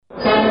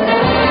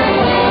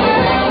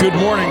Good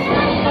morning.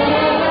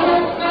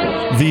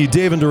 The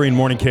Dave and Doreen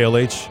Morning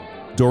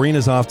KLH. Doreen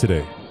is off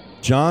today.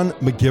 John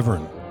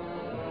McGivern.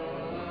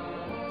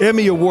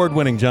 Emmy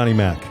Award-winning Johnny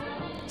Mac.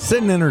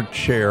 Sitting in her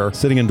chair.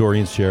 Sitting in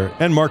Doreen's chair.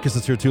 And Marcus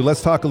is here too.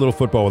 Let's talk a little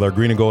football with our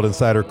Green and Gold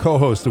Insider,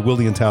 co-host of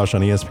Wilde and Tausch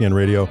on ESPN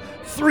Radio,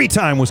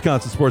 3-time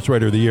Wisconsin Sports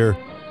Writer of the Year,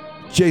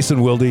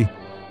 Jason Wilde.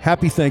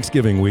 Happy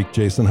Thanksgiving week,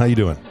 Jason. How you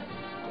doing?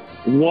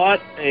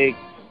 What a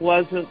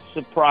pleasant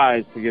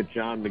surprise to get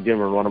John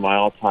McGivern, one of my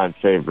all-time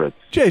favorites.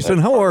 Jason,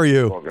 how are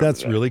you?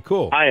 That's really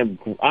cool.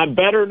 I'm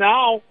better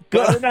now.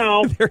 Better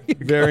now.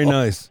 Very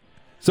nice.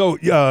 So,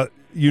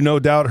 you no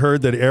doubt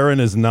heard that Aaron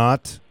is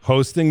not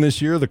hosting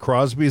this year. The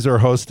Crosbys are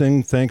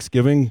hosting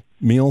Thanksgiving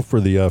meal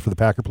for the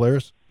Packer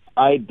players.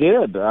 I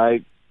did.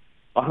 I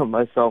found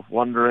myself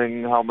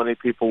wondering how many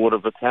people would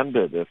have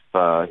attended if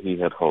he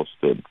had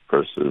hosted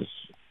versus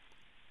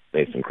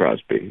Mason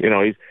Crosby. You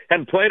know, he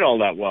hadn't played all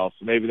that well,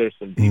 so maybe there's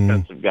some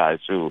defensive guys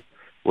who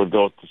would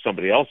go to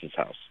somebody else's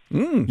house.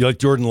 You like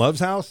Jordan Love's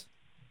house?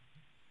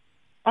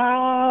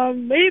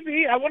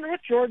 Maybe. I wonder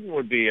what Jordan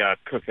would be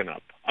cooking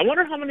up. I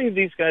wonder how many of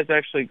these guys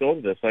actually go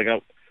to this.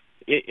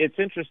 It's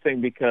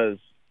interesting because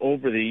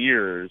over the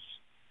years,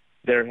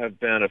 there have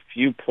been a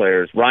few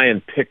players,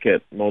 Ryan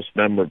Pickett most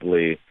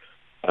memorably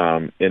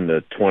in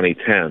the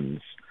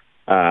 2010s.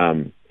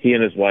 He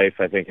and his wife,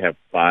 I think, have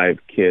 5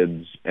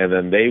 kids, and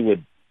then they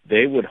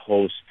would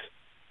host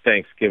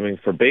Thanksgiving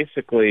for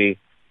basically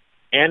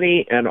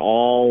any and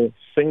all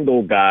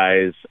single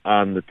guys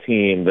on the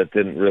team that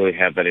didn't really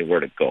have anywhere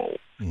to go.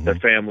 Mm-hmm. Their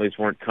families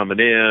weren't coming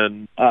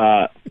in.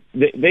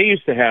 They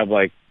used to have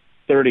like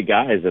 30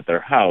 guys at their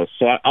house.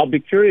 So I'll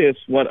be curious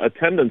what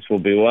attendance will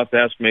be. We'll have to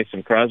ask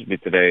Mason Crosby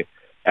today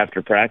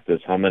after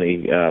practice how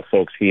many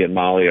folks he and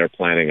Molly are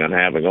planning on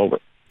having over.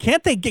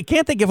 Can't they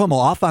give them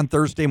off on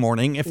Thursday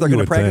morning if they're going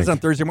to practice on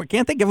Thursday morning?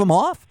 Can't they give them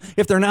off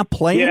if they're not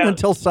playing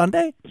until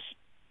Sunday?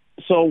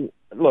 So,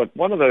 look,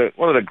 one of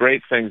the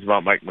great things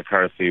about Mike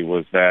McCarthy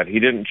was that he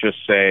didn't just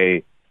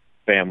say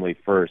family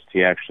first;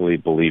 he actually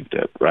believed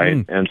it,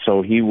 right? And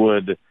so he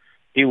would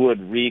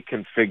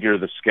reconfigure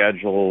the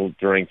schedule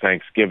during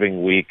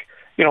Thanksgiving week.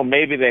 You know,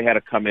 maybe they had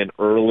to come in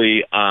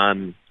early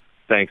on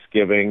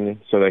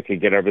Thanksgiving so they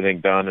could get everything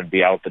done and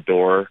be out the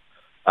door.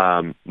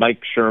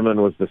 Mike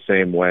Sherman was the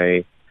same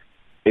way.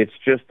 It's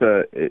just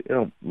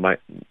Matt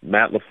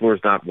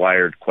LaFleur's not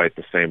wired quite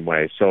the same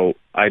way. So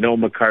I know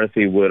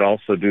McCarthy would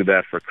also do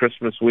that for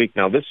Christmas week.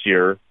 Now this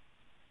year,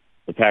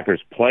 the Packers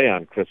play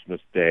on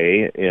Christmas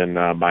Day in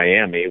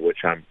Miami, which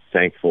I'm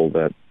thankful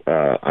that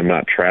I'm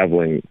not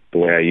traveling the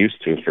way I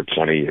used to for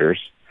 20 years.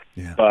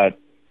 Yeah. But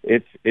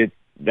that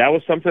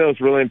was something that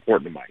was really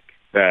important to Mike,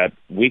 that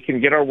we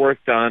can get our work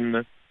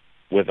done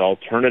with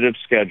alternative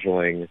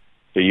scheduling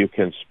so you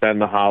can spend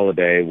the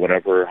holiday,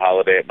 whatever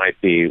holiday it might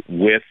be,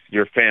 with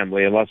your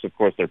family, unless, of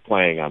course, they're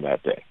playing on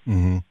that day.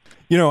 Mm-hmm.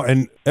 You know,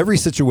 and every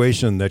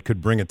situation that could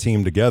bring a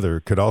team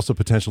together could also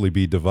potentially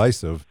be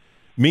divisive,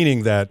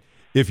 meaning that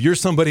if you're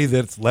somebody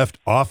that's left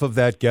off of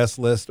that guest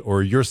list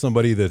or you're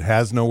somebody that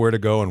has nowhere to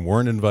go and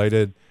weren't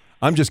invited,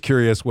 I'm just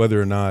curious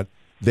whether or not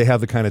they have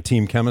the kind of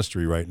team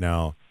chemistry right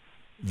now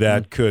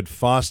that could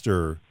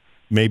foster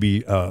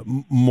maybe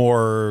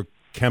more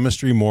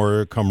chemistry,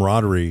 more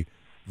camaraderie,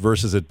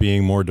 versus it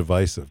being more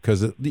divisive.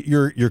 Because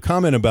your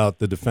comment about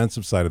the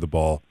defensive side of the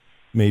ball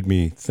made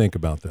me think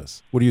about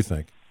this. What do you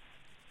think?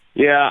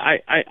 Yeah,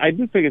 I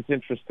do think it's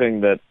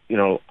interesting that, you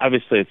know,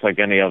 obviously it's like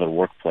any other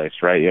workplace,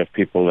 right? You have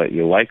people that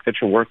you like that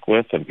you work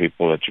with and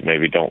people that you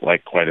maybe don't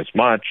like quite as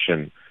much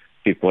and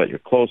people that you're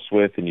close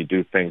with and you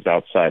do things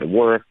outside of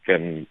work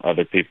and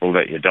other people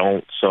that you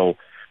don't. So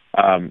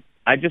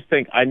I just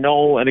think I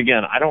know, and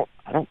again, I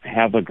don't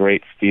have a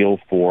great feel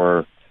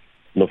for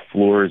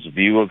LaFleur's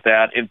view of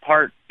that, in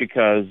part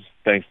because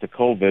thanks to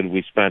COVID,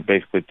 we spent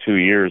basically 2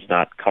 years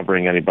not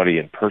covering anybody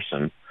in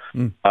person.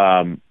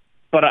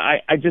 But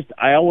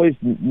I always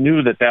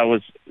knew that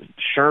was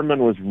Sherman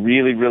was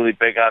really, really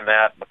big on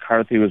that.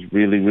 McCarthy was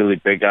really, really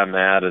big on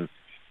that.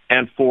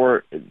 And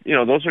for, you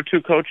know, those are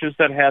two coaches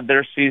that had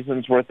their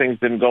seasons where things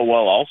didn't go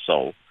well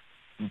also.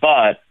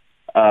 But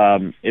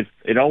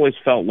it always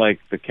felt like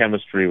the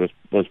chemistry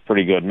was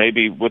pretty good,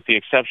 maybe with the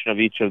exception of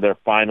each of their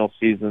final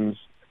seasons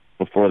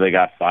before they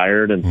got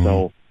fired. And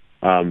so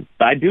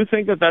I do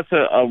think that that's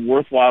a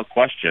worthwhile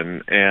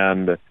question.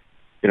 And,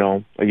 you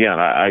know, again,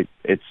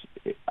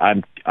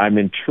 I'm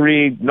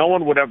intrigued. No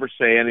one would ever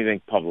say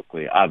anything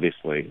publicly,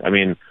 obviously. I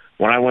mean,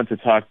 when I went to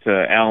talk to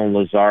Alan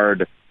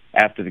Lazard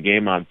after the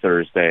game on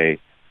Thursday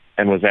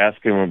and was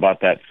asking him about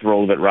that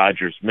throw that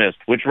Rodgers missed,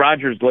 which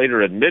Rodgers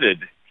later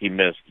admitted he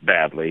missed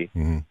badly,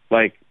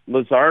 like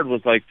Lazard was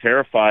like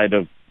terrified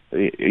of,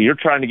 you're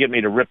trying to get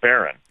me to rip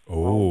Aaron.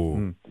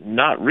 Oh.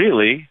 Not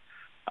really.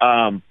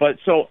 But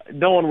so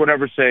no one would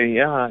ever say,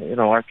 yeah, you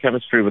know, our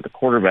chemistry with the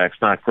quarterback's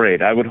not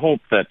great. I would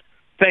hope that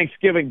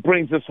Thanksgiving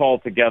brings us all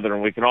together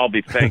and we can all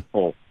be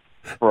thankful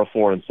for a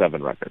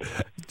 4-7 record.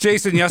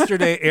 Jason,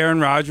 yesterday Aaron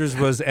Rodgers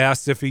was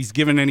asked if he's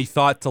given any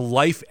thought to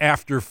life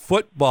after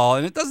football,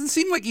 and it doesn't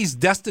seem like he's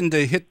destined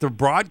to hit the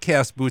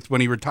broadcast booth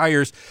when he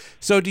retires.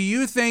 So do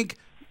you think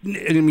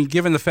I mean,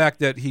 given the fact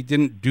that he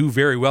didn't do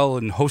very well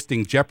in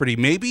hosting Jeopardy,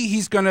 maybe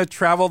he's going to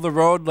travel the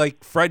road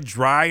like Fred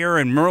Dreyer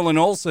and Merlin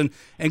Olsen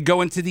and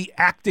go into the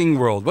acting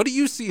world. What do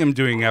you see him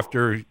doing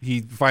after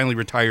he finally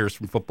retires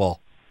from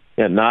football?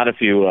 Yeah, not if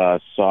you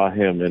saw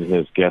him in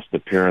his guest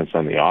appearance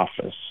on The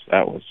Office.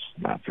 That was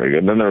not very good.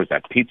 And then there was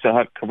that Pizza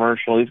Hut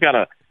commercial. He's got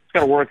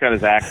to work on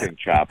his acting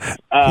chops.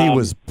 He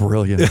was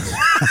brilliant.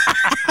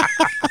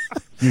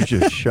 You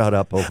just shut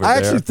up over there. I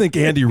actually think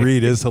Andy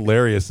Reid is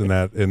hilarious in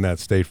that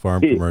State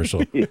Farm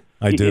commercial.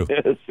 I do.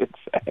 Yes,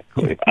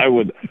 exactly.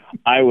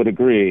 I would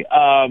agree.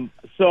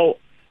 So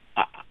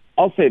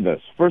I'll say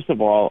this. First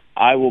of all,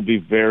 I will be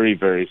very,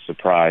 very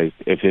surprised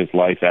if his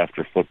life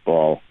after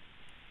football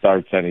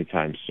starts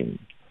anytime soon.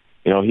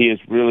 You know, he has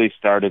really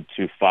started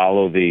to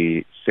follow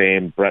the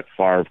same Brett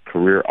Favre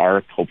career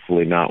arc,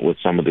 hopefully not with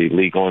some of the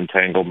legal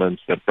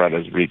entanglements that Brett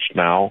has reached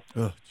now.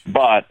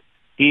 But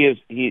he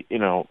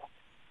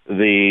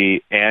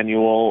the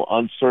annual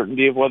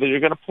uncertainty of whether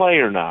you're going to play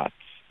or not,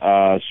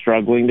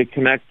 struggling to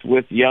connect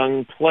with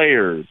young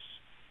players.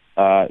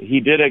 He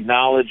did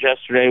acknowledge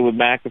yesterday with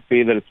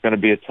McAfee that it's going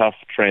to be a tough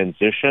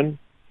transition.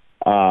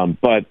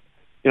 But,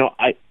 you know,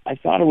 I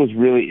thought it was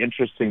really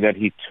interesting that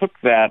he took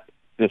that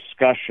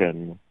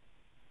discussion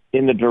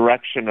in the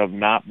direction of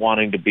not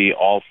wanting to be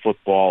all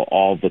football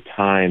all the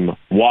time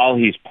while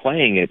he's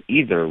playing it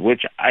either,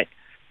 which I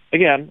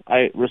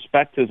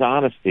respect his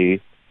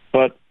honesty.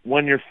 But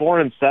when you're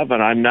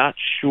 4-7, I'm not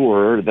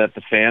sure that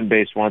the fan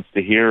base wants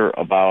to hear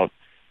about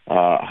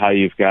how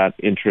you've got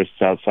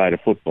interests outside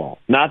of football.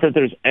 Not that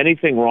there's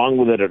anything wrong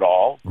with it at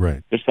all.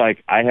 Right. Just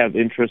like I have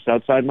interests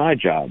outside my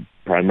job,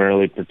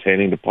 primarily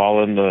pertaining to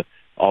Paula and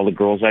all the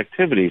girls'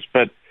 activities.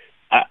 But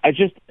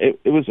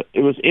it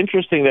was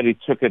interesting that he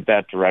took it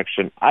that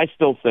direction. I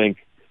still think,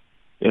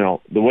 you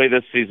know, the way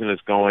this season is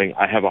going,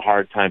 I have a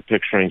hard time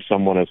picturing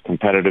someone as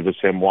competitive as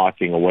him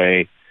walking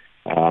away.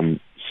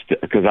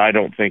 Because I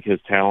don't think his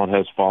talent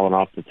has fallen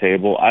off the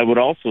table. I would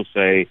also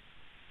say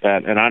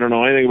that, and I don't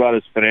know anything about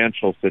his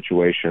financial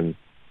situation,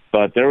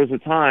 but there was a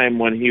time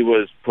when he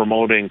was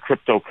promoting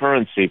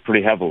cryptocurrency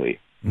pretty heavily.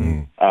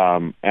 And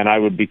I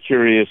would be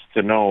curious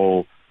to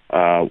know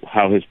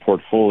how his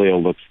portfolio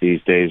looks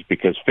these days,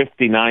 because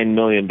 $59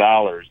 million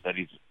that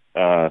he's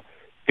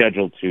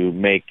scheduled to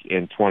make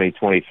in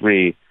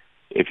 2023,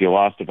 if you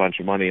lost a bunch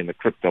of money in the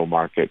crypto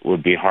market,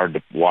 would be hard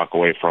to walk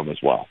away from as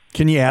well.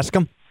 Can you ask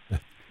him?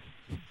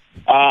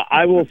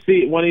 I will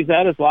see when he's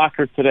at his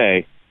locker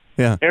today.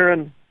 Yeah.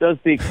 Aaron, does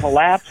the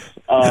collapse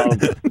of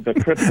the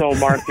crypto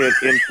market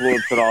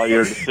influence at all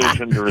your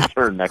decision to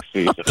return next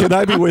season? Can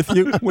I be with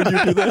you when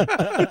you do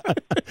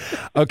that?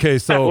 Okay,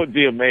 so that would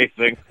be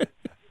amazing.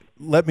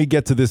 Let me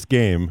get to this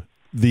game.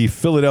 The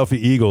Philadelphia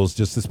Eagles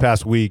just this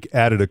past week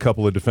added a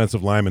couple of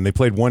defensive linemen. They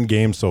played one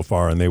game so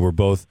far, and they were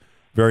both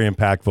very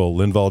impactful.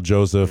 Linval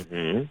Joseph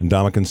and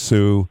Ndamukong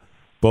Suh,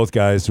 both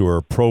guys who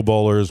are Pro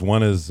Bowlers.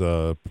 One is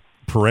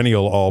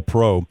perennial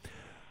All-Pro.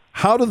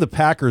 How do the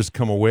Packers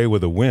come away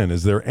with a win?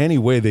 Is there any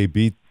way they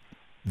beat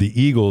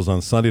the Eagles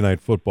on Sunday Night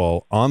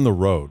Football on the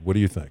road? What do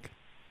you think?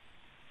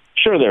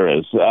 Sure there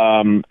is.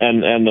 And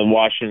the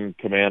Washington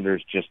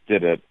Commanders just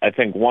did it. I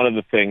think one of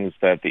the things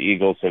that the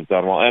Eagles have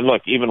done well, and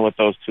look, even with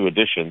those two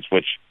additions,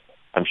 which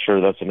I'm sure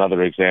that's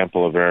another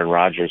example of Aaron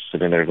Rodgers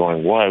sitting there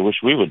going, well, I wish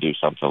we would do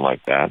something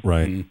like that.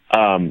 Right.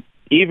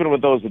 Even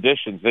with those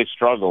additions, they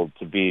struggled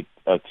to beat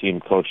a team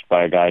coached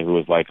by a guy who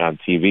was like on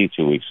TV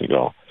 2 weeks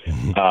ago.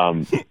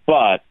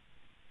 But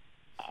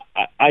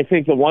I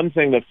think the one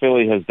thing that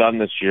Philly has done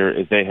this year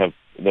is the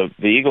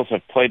Eagles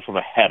have played from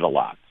ahead a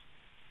lot,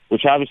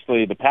 which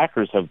obviously the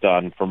Packers have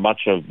done for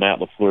much of Matt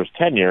LaFleur's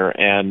tenure,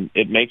 and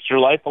it makes your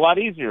life a lot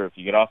easier if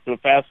you get off to a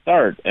fast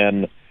start,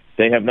 and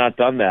they have not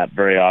done that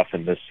very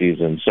often this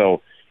season.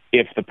 So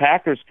if the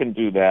Packers can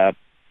do that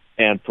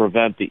and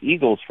prevent the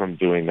Eagles from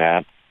doing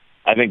that,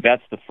 I think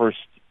that's the first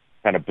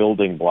kind of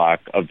building block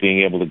of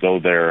being able to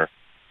go there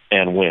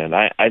and win.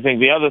 I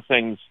think the other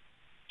things,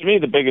 to me,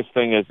 the biggest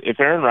thing is if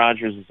Aaron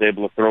Rodgers is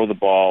able to throw the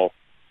ball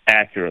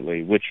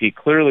accurately, which he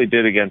clearly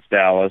did against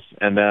Dallas,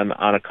 and then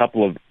on a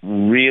couple of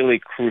really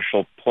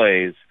crucial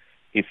plays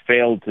he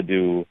failed to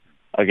do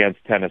against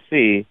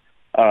Tennessee,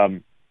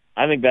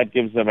 I think that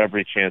gives them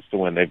every chance to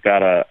win. They've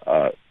got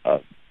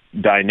a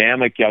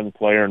dynamic young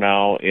player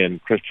now in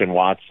Christian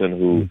Watson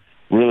who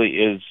really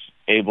is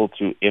able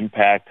to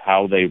impact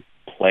how they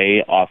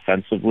play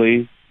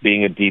offensively,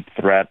 being a deep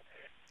threat,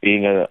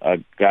 being a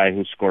guy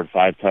who scored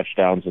 5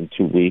 touchdowns in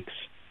 2 weeks.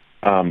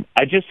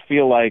 I just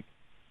feel like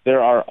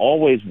there are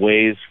always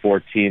ways for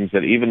teams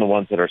that, even the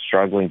ones that are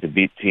struggling, to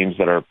beat teams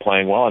that are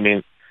playing well. I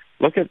mean,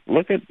 look at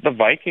the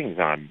Vikings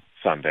on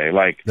Sunday.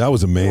 Like, that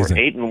was amazing.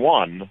 They were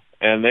 8-1,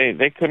 and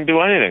they couldn't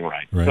do anything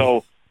right.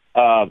 So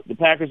the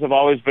Packers have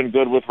always been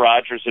good with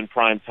Rodgers in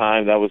prime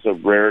time. That was a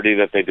rarity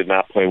that they did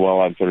not play well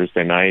on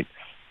Thursday night.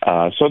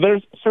 So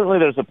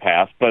there's a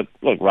path, but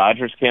look,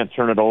 Rodgers can't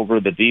turn it over.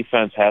 The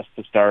defense has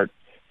to start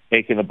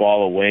taking the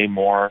ball away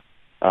more.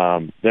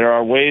 There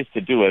are ways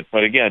to do it,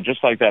 but again,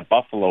 just like that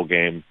Buffalo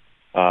game,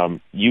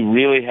 you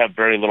really have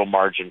very little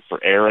margin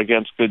for error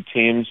against good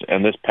teams,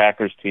 and this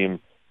Packers team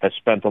has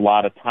spent a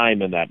lot of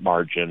time in that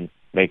margin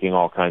making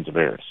all kinds of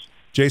errors.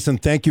 Jason,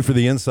 thank you for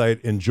the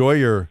insight. Enjoy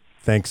your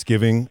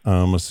Thanksgiving.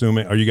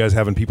 Assuming, are you guys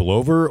having people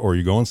over, or are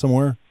you going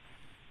somewhere?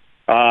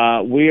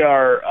 We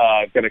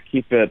are going to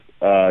keep it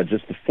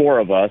just the four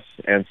of us,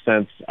 and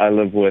since I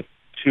live with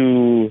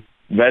two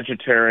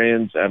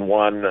vegetarians and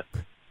one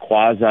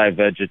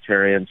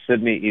quasi-vegetarian,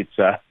 Sydney eats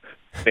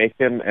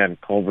bacon and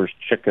Culver's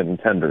chicken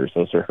tenders.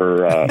 Those are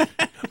her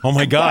oh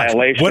my God,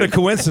 violations. What a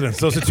coincidence.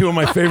 Those are two of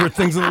my favorite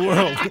things in the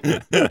world.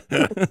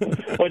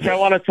 Which I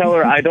want to tell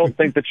her, I don't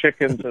think the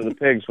chickens or the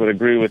pigs would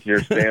agree with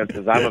your stance,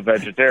 as I'm a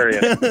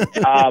vegetarian.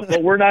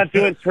 But we're not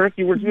doing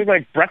turkey. We're doing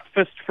like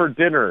breakfast for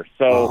dinner.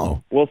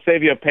 So we'll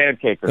save you a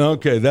pancake or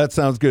okay, that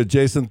sounds good.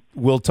 Jason,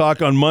 we'll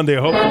talk on Monday,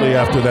 hopefully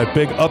after that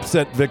big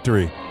upset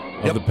victory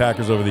of the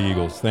Packers over the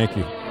Eagles. Thank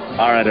you.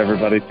 All right,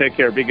 everybody. Take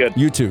care. Be good.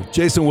 You too.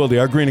 Jason Wilde,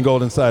 our Green and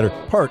Gold Insider,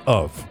 part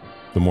of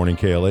the Morning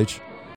KLH.